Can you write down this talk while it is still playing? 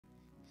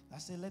I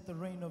say, let the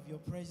rain of your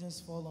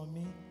presence fall on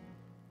me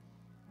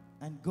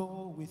and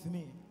go with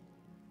me.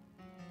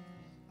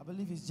 I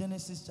believe it's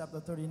Genesis chapter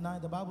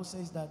 39. The Bible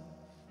says that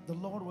the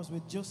Lord was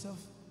with Joseph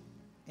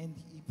and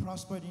he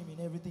prospered him in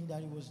everything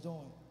that he was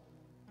doing.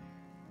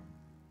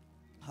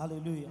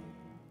 Hallelujah.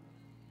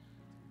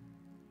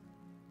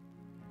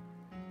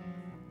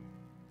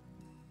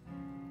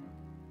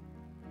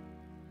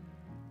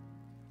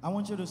 I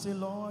want you to say,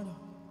 Lord,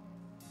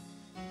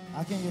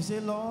 how can you say,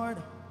 Lord,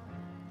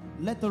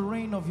 let the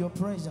rain of your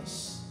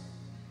presence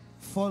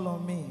fall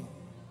on me.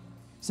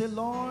 Say,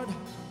 Lord,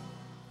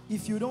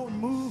 if you don't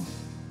move,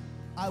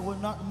 I will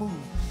not move.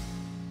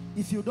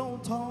 If you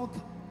don't talk,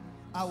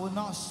 I will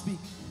not speak.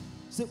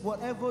 Say,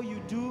 whatever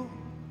you do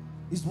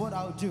is what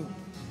I'll do.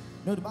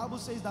 Now, the Bible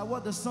says that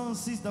what the Son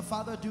sees the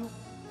Father do,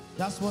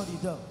 that's what he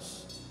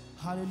does.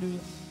 Hallelujah.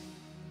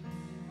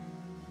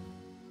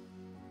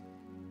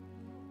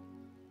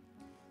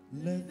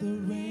 Let the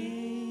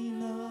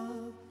rain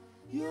of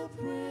your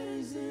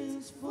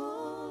presence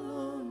fall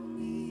on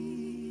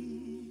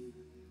me.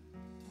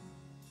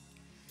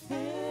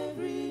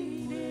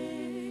 Every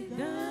day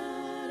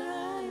that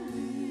I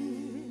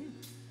live,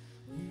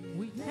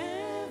 with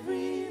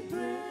every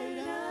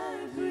breath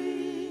I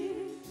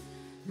breathe,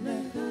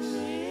 let the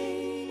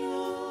rain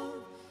of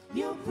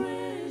your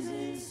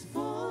presence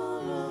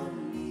fall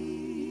on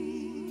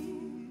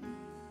me.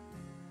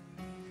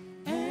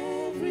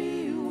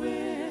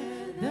 Everywhere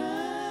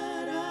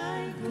that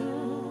I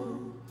go,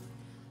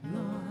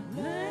 Lord,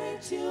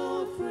 let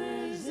your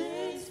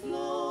presence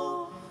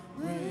flow.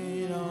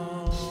 Rain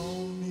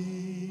on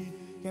me.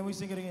 Can we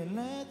sing it again?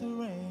 Let the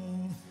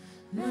rain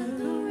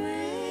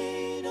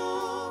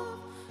of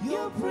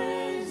your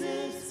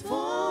presence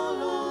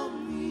fall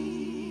on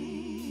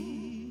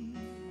me.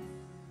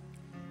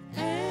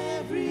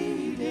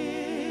 Every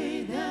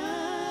day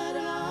that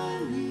I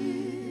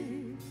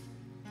live,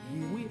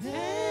 with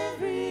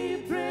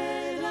every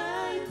breath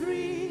I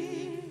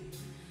breathe,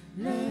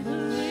 let the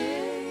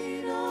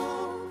rain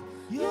of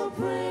your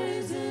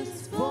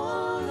presence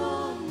fall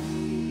on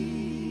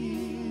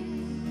me.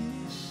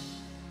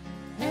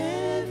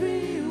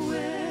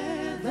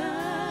 Everywhere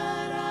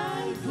that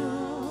I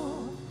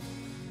go,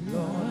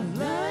 Lord,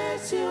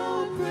 let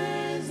your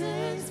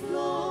presence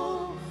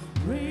flow.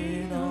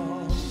 Rain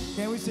on.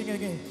 Can we sing it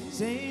again?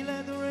 Say,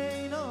 let the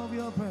rain of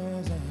your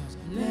presence.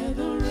 Let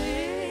the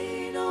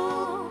rain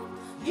of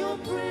your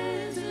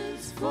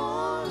presence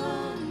fall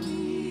on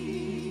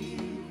me.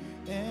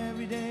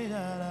 Every day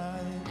that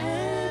I live.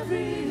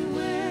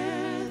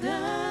 Everywhere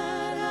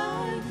that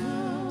I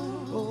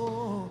go.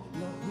 Oh,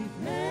 Lord,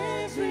 with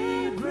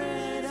every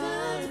breath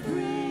I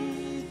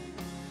breathe,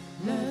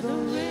 let the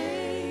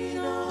rain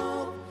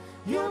of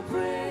your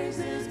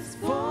presence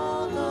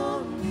fall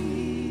on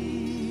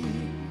me.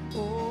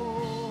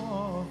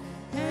 Oh,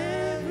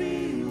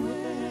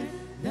 everywhere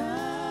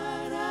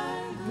that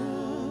I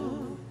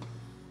go,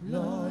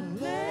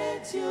 Lord,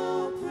 let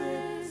your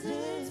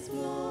presence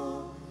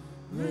flow.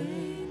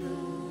 Rain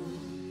on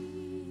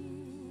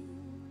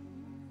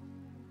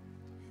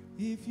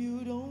me. If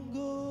you don't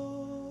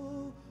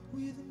go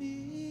with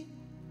me,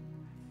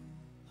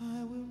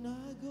 I will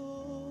not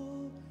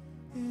go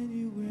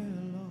anywhere,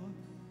 Lord.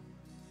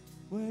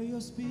 Where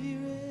your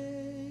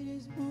spirit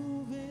is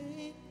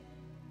moving,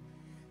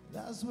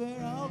 that's where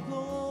I'll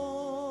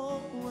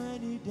go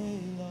any day,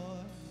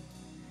 Lord.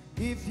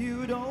 If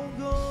you don't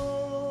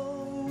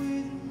go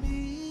with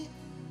me,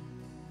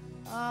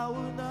 I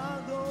will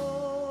not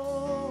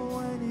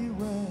go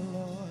anywhere,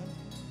 Lord.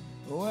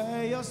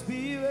 Where your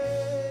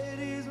spirit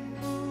is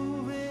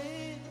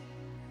moving,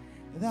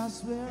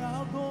 that's where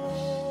I'll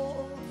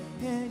go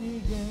any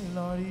day,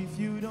 Lord. If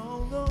you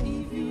don't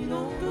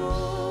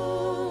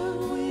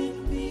go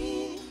with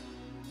me,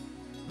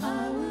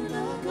 I will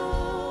not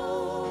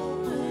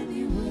go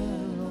anywhere,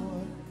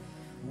 Lord.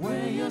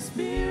 Where your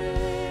spirit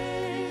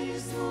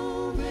is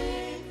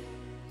moving,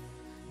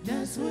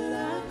 that's where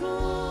I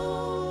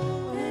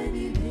go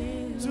any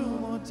day. Two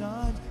more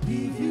times.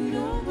 If you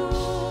don't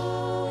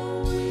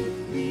go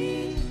with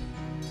me,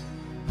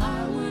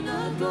 I will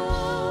not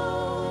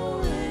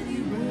go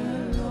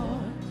anywhere,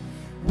 Lord.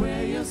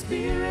 Where your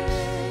spirit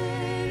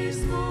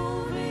is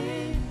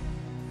moving,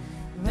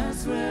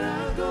 that's where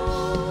I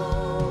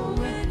go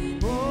any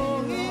day.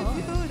 Oh,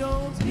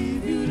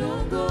 if you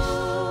don't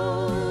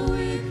go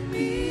with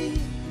me,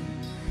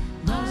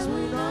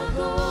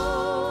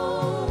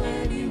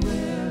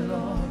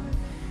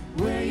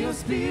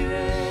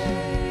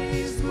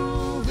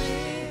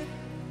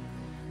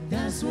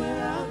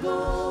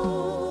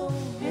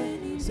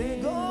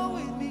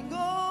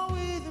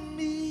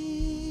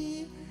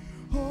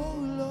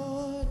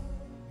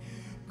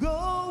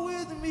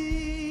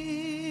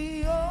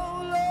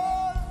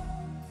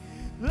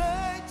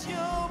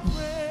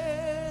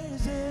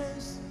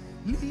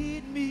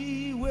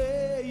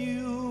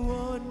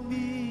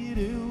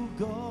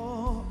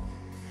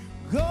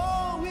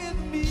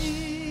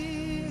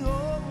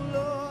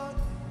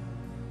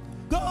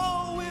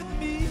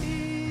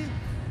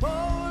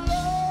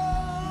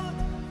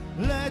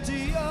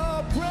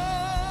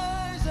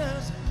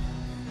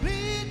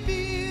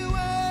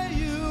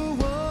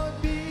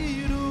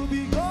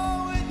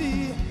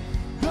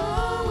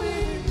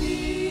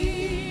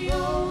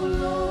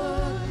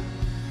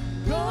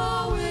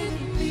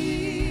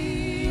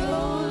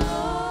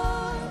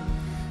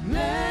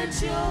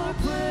 Let your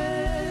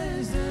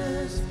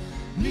presence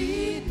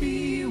lead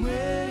me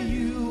where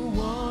you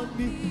want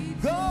me.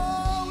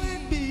 Go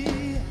with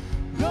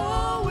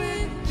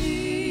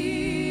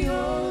me,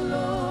 oh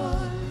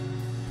Lord.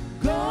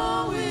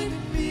 Go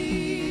with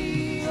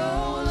me,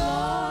 oh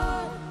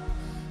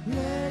Lord.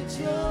 Let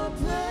your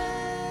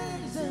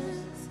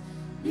presence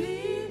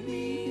lead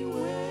me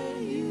where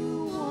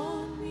you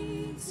want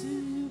me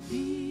to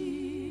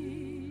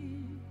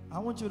be. I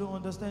want you to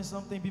understand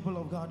something, people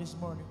of God, this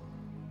morning.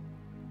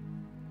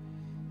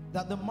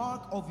 That the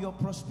mark of your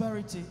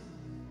prosperity,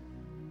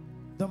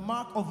 the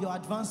mark of your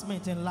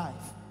advancement in life,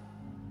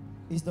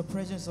 is the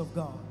presence of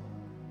God.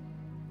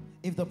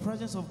 If the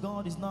presence of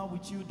God is not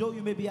with you, though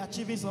you may be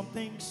achieving some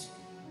things,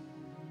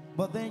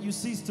 but then you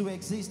cease to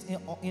exist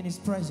in His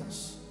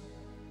presence,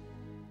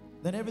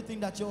 then everything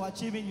that you're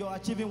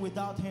achieving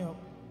without Him.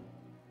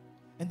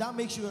 And that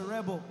makes you a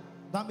rebel.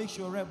 That makes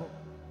you a rebel.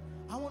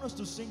 I want us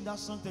to sing that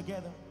song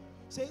together.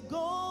 Say,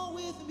 go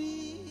with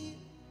me,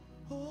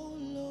 oh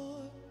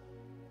Lord.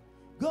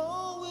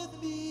 Go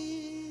with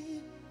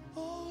me,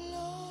 oh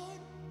Lord.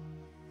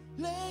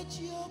 Let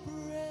your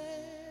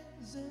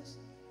presence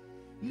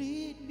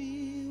lead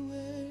me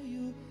where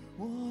you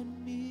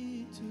want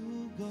me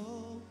to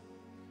go.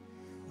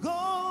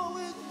 Go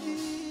with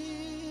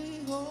me,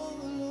 oh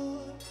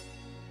Lord.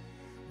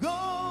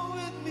 Go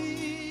with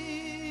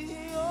me,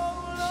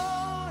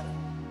 oh Lord.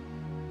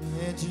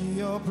 Let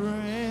your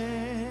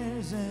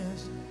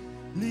presence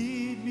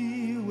lead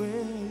me where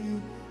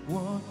you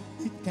want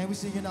me. Can we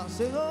sing it now?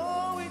 Say,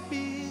 go with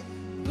me.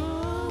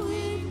 Go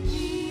with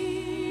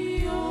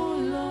me, oh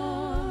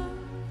Lord.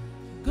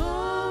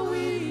 Go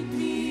with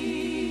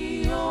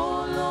me,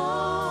 oh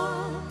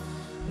Lord.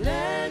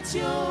 Let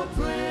your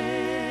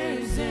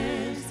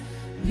presence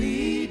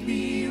lead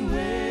me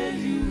where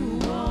you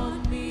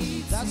want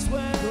me to. That's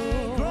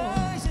where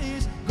grace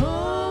is.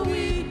 Go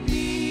with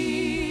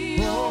me,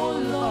 oh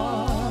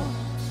Lord.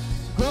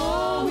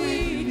 Go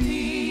with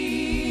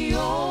me,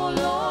 oh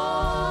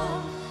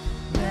Lord.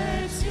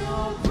 Let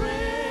your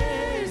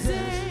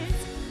presence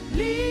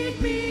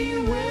lead me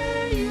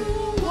where you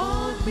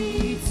want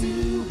me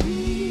to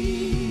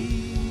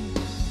be.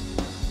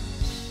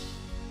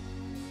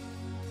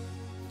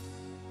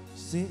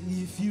 Say,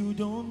 if you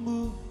don't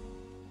move,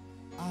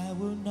 I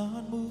will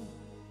not move.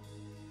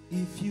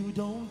 If you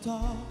don't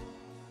talk,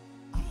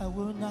 I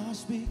will not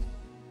speak.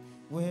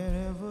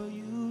 Wherever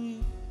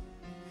you,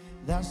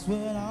 that's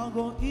where I'll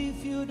go.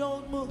 If you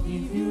don't move,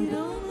 If you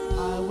don't move,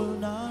 I will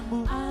not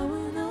move. I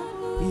will not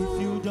move.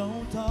 If you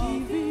don't talk,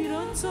 If you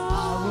don't talk,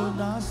 I will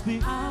not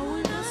speak. I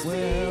will not speak.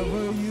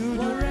 Wherever you do,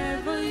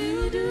 Wherever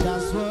you do,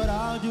 that's what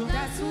I'll do.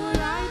 that's what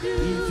I do.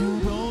 If you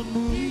don't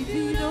move, If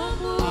you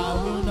don't move, I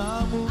will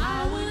not move.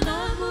 I will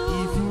not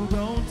move. If you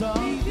don't talk,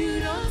 If you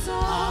don't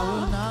talk, I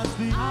will not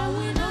speak. I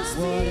will not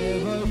speak.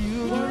 Whatever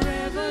you do,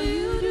 Wherever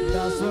you do,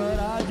 that's what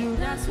I do.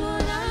 that's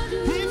what I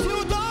do. If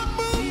you don't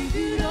move, If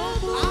you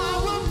don't move, I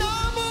will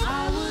not move.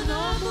 I will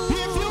not move.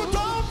 If you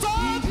don't talk,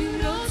 If you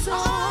don't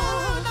talk,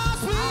 I will not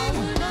speak. I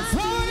will not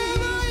speak.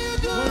 Whatever you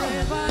do,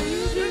 Wherever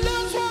you do,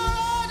 that's what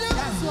I do.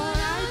 that's what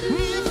I do.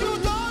 If you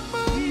don't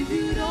move, If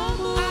you don't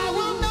move, I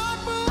will not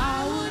move.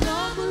 I will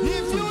not move.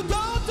 If you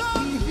don't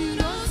talk, If you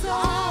don't I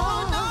talk,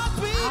 will not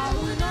speak. I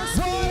will not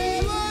speak.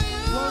 Whatever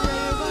you do,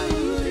 Wherever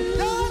you do,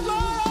 that's what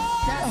I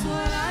do. that's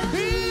what I do.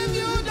 If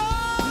you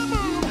don't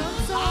move,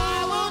 don't talk,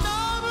 I will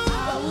not move.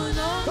 I will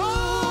not Oh,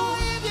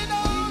 move. if you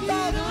don't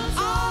talk,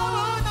 I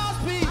will not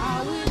speak. I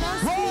will not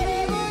speak.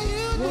 Whatever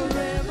you do,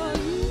 Wherever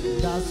you do,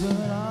 that's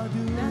what I'll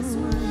do. that's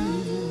what I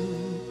do.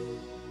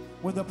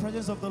 When the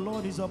presence of the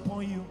Lord is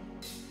upon you,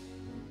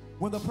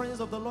 when the presence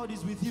of the Lord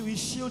is with you, He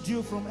shields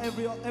you from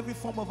every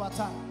form of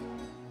attack.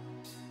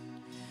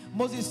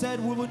 Moses said,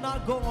 we will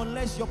not go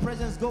unless your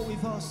presence go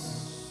with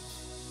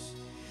us.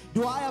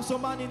 Do I have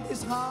somebody in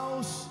this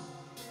house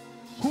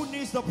who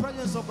needs the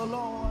presence of the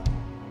Lord?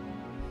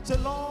 Say,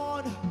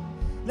 Lord,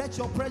 let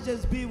your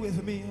presence be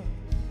with me.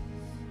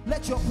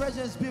 Let your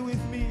presence be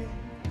with me.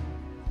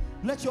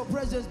 Let your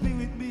presence be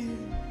with me.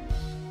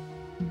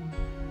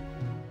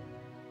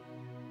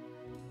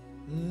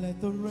 Let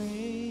the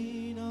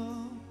rain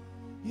of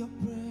your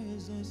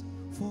presence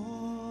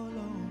fall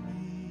on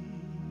me.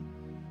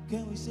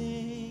 Can we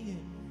sing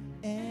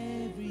it?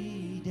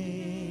 Every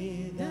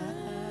day that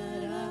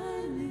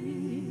I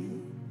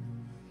live,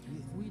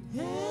 with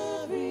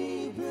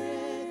every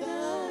breath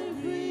I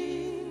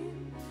breathe,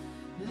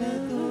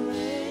 let the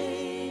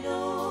rain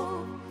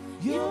of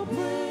your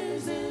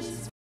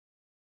presence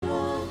fall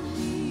on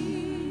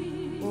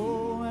me.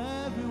 Oh,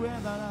 everywhere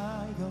that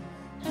I go,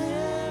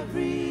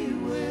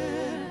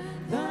 everywhere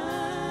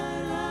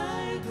that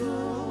I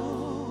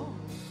go,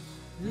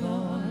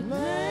 Lord,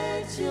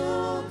 let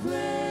your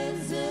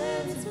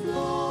presence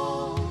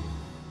flow,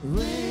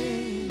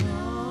 rain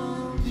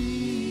on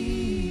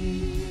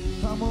me.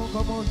 Come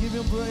on, give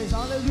Him praise.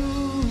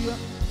 Hallelujah.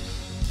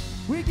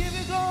 We give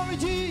you glory,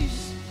 Jesus.